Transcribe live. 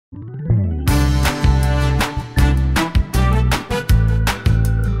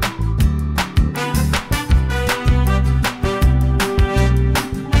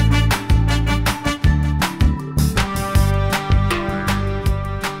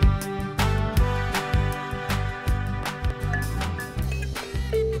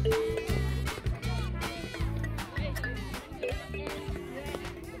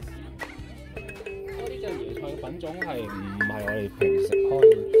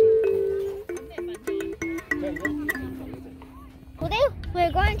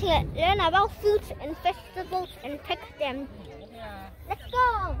to learn about fruits and vegetables and pick them. Let's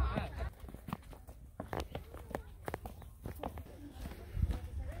go!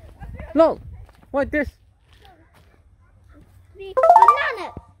 Look! What's this? The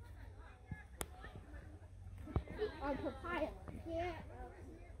banana! Or papaya. Yeah.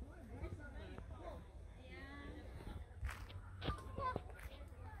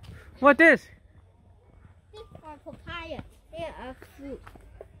 What's this? These are papaya. They are fruit.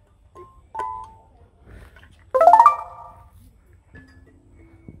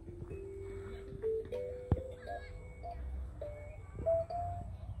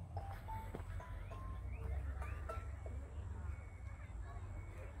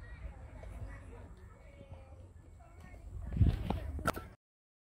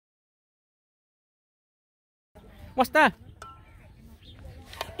 What's that?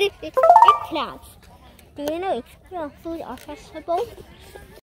 This is eggplants. Do you know it's a fruit or vegetable?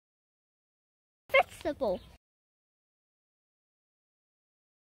 Vegetable.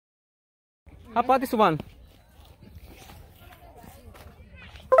 How about this one?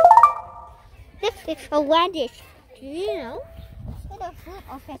 This is a radish. Do you know? Is it a fruit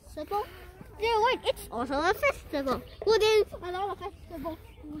or vegetable? Yeah, wait, it's also a vegetable. Well, there's a lot of vegetables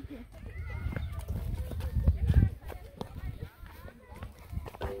here.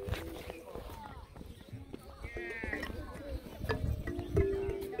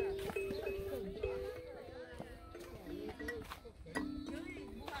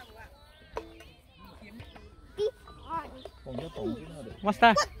 What's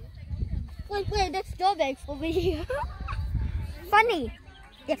that? Wait, there's strawberries over here. Funny.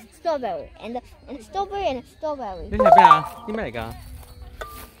 Yes, strawberry and strawberry and strawberry. This is what?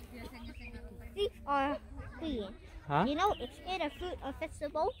 These are beans. Huh? Do you know it's in a fruit or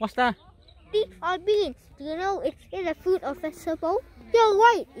vegetable? What's that? These are beans. Do you know it's in a fruit or vegetable? You're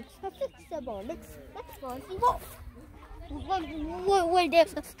right. It's a vegetable. Let's go and see what. Wait,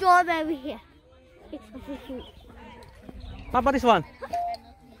 there's a strawberry here. It's a fruit. How about this one?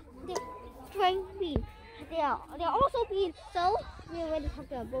 The string beans. They are also beans. So we already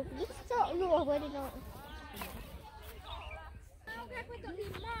talked about both these. So you already know.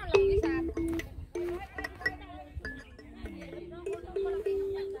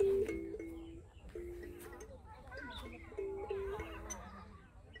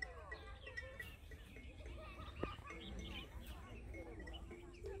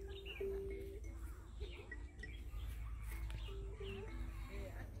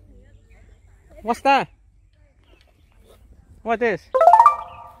 What's that? What is?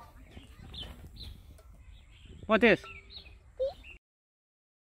 What is?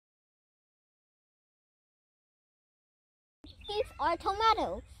 These are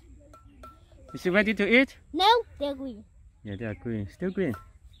tomatoes. Is it ready to eat? No, they're green. Yeah, they are green. Still green.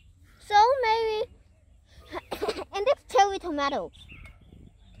 So maybe, and it's cherry tomatoes.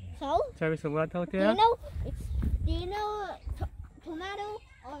 So Cherry tomato do there. you know tomato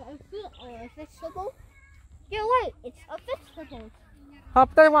or a fruit or a vegetable? You're right, it's a vegetable. How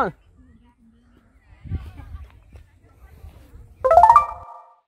about that one?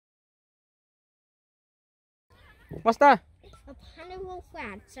 What's that? It's a pineapple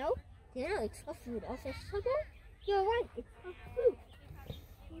plant. So do you know it's a fruit or vegetable? You're right, it's a fruit.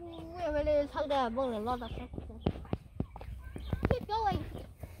 We already talked about a lot of vegetables. Keep going.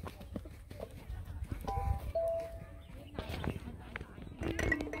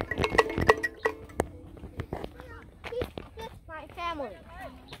 This is my family.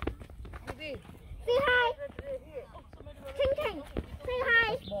 Say hi. Ching Ching. Say hi.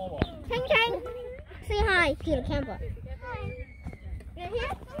 Ching Ching. Say hi to the camera. You're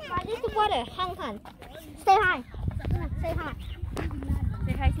here? My little brother, Hang Han. Say hi. Say hi.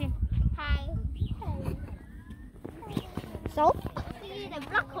 Say hi, Tim. Hi. So, see the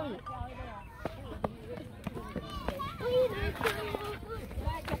broccoli.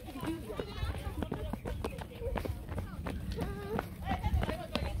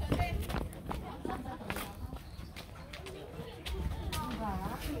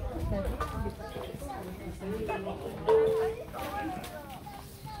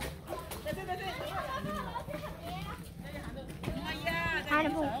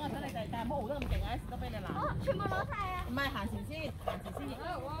 Pineapple. 全部攞晒啊！唔係行前先，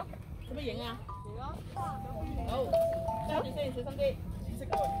做咩影啊？好，跟住先，小心啲，紫色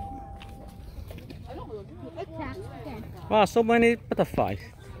嘅。Wow, so many butterflies.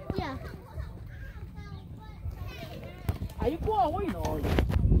 Yeah. 係瓜喎原來，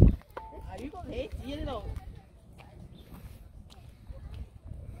係個茄子喺呢度。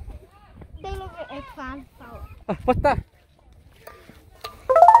They look like eggplant flower. What's that?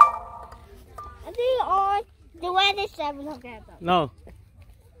 The one is 7 together. No.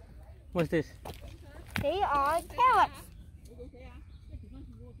 What's this? They are carrots.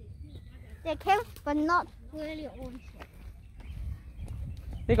 They're carrots, but not really orange.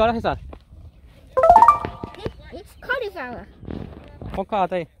 This là Heison. It's cauliflower. What color are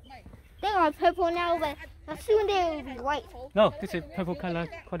they? They are purple now, but soon they will be white. No, this is purple color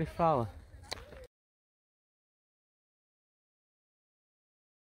cauliflower.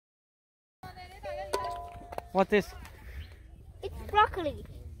 What's this? It's broccoli.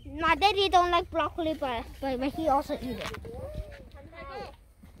 My daddy don't like broccoli, but he also eat it.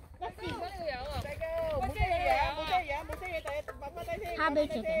 Let's see. How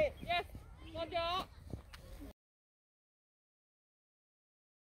big is it?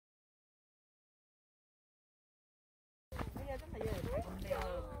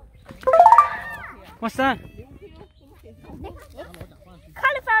 What's that?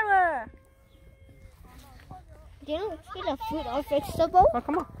 Cauliflower. Do you see the fruit or vegetable? Oh,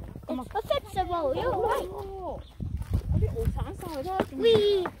 come on. It's a vegetable. You're right.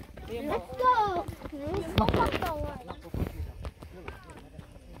 Let's go.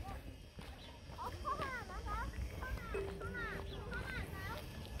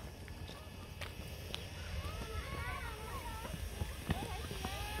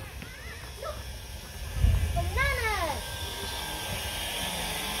 Bananas.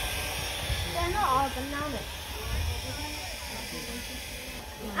 They're not all bananas.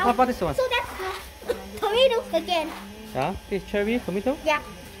 How about this one? So that's the tomatoes again. Yeah, this cherry tomato. Yeah.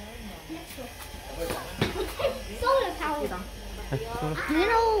 Solar power. Do you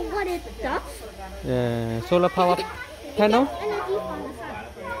know what it does? Solar power panel. Energy from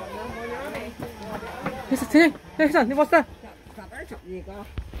the sun. Heison, what's that?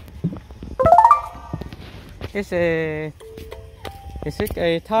 Is it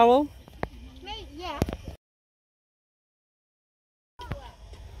a towel? Yeah.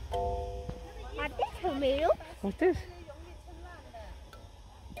 Are these tomatoes? What's this?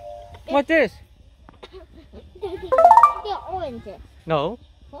 What's this? They're oranges. No.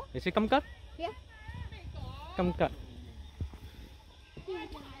 Huh? Is it kamkat? Yeah. Kamkat.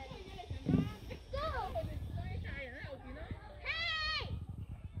 Hey!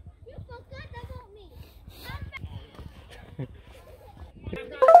 You forgot about me.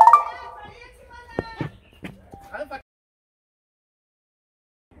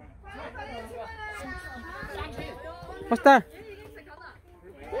 What's that?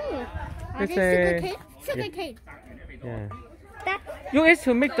 Are It's they a- sugar cane? Sugar cane. Yeah. That, You use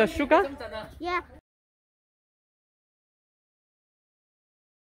to make the sugar? yeah.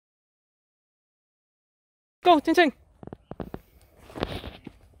 Go, Ching Ching.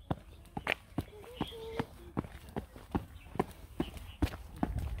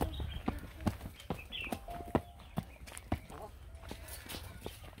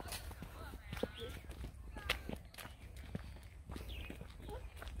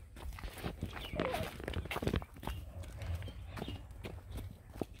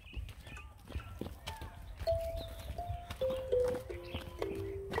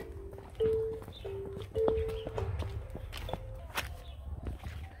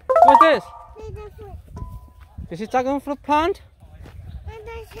 What's this? This is dragon fruit plant?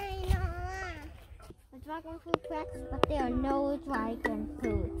 The dragon fruit plants, but there are no dragon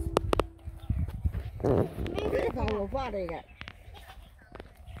fruits.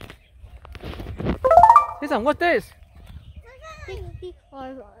 Heison, what's this? These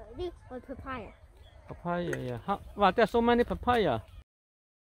are papaya. Papaya, yeah. Wow, there are so many papaya.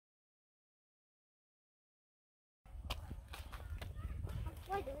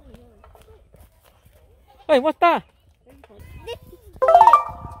 Hey, what's that? This is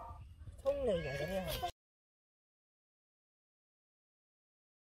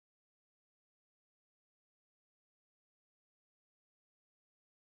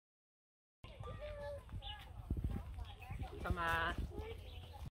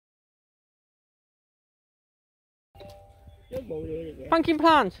Pumpkin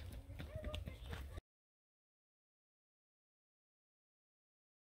plant.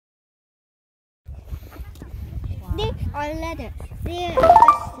 These are lettuce. They are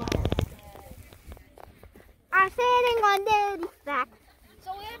vegetables. I'm sitting on Daddy's back.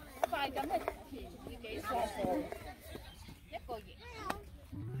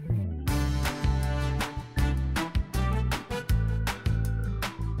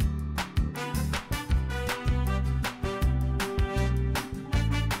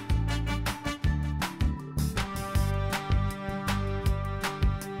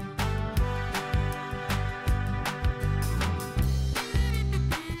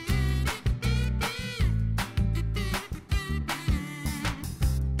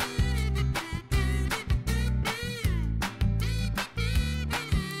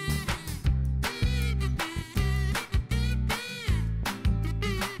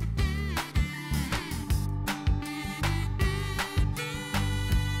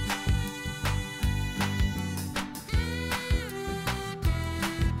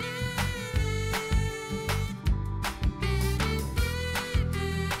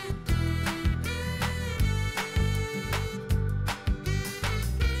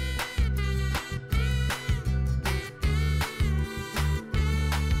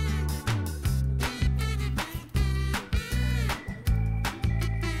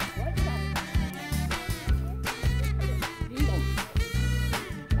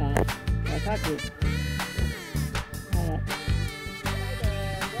 沙子。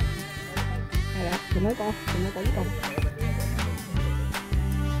係啦，仲有一個呢個。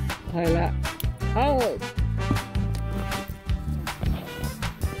係啦，好。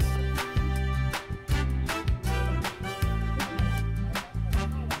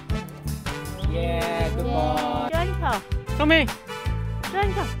Yeah, good boy. Gentle. Tommy.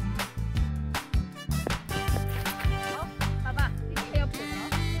 Gentle. 好，爸爸，你要捧了。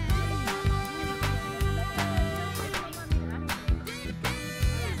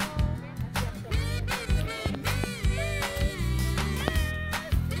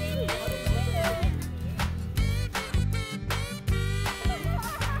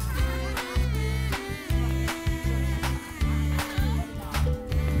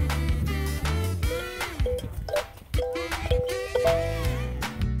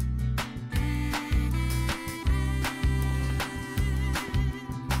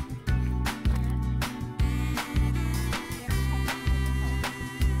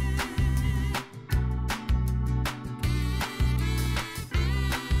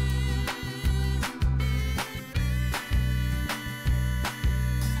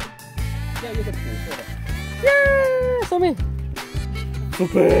要一个紫色的。耶，上面。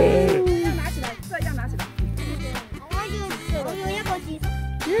super。要拿起来，这要拿起来。我有一個紫色。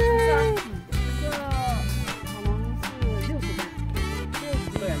耶。这可能是60的。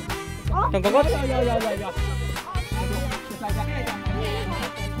对。等哥哥。要。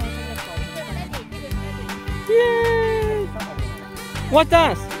耶。What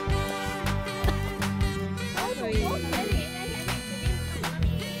dance？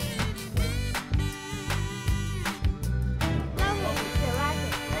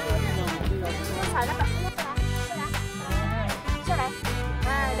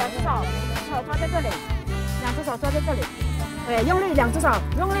 手抓在这里，2只手抓在这里，对，用力，2只手，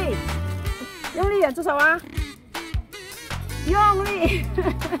用力，2只手啊，用力，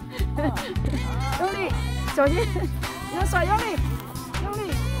用力，手心，你的手用力，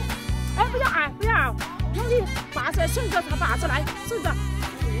哎，不要，用力拔出来，顺着它拔出来，顺着，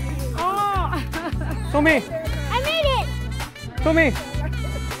哦，聪明 I made it. 聪明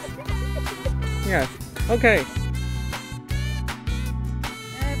 ，Yes, OK。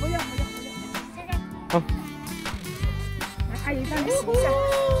不用。好。阿姨帮你洗一下。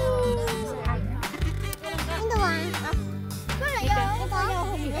邊度啊？可能有呢個有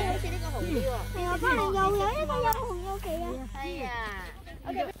紅嘅，好似呢個紅啲喎。係啊，可能有呢個有紅有幾啊？係啊。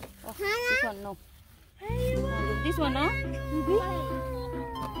OK。係啦。This one, no?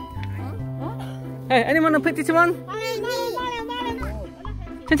 Hey, anyone want to pick this one?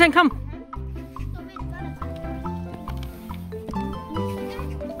 Chen, come.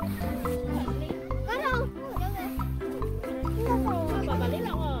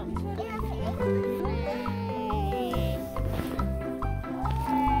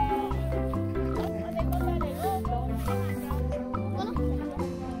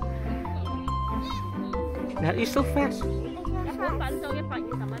 That is so fast.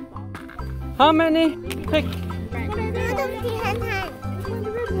 How many? Pick.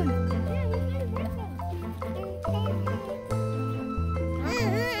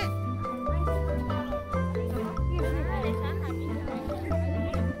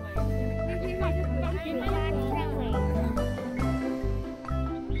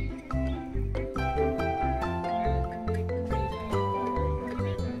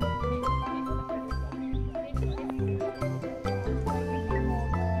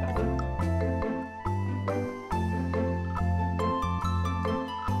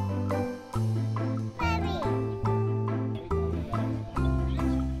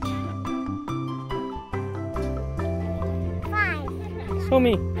 Show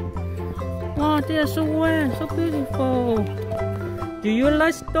me. Wow, they are so wet, so beautiful. Do you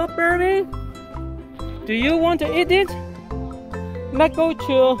like strawberry? Do you want to eat it? Let's go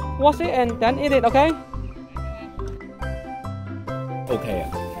to wash it and then eat it, okay? Okay.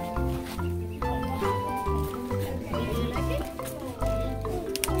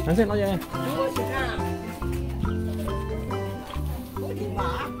 等先攞嘢。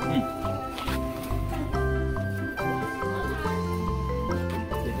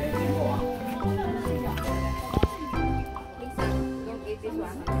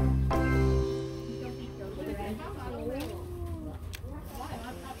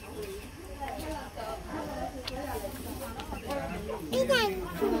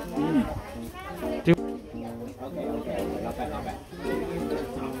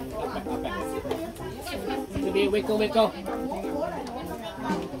Wiggle.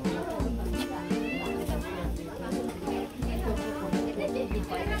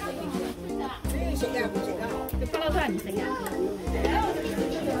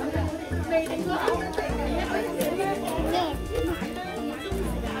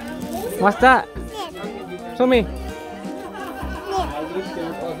 What's that? Show me.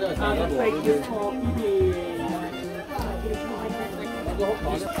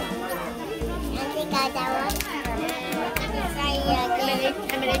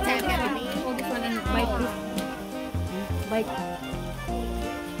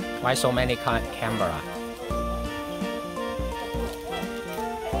 Why so many camera?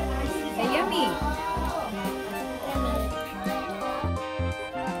 Yummy.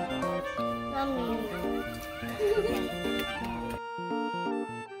 Yummy.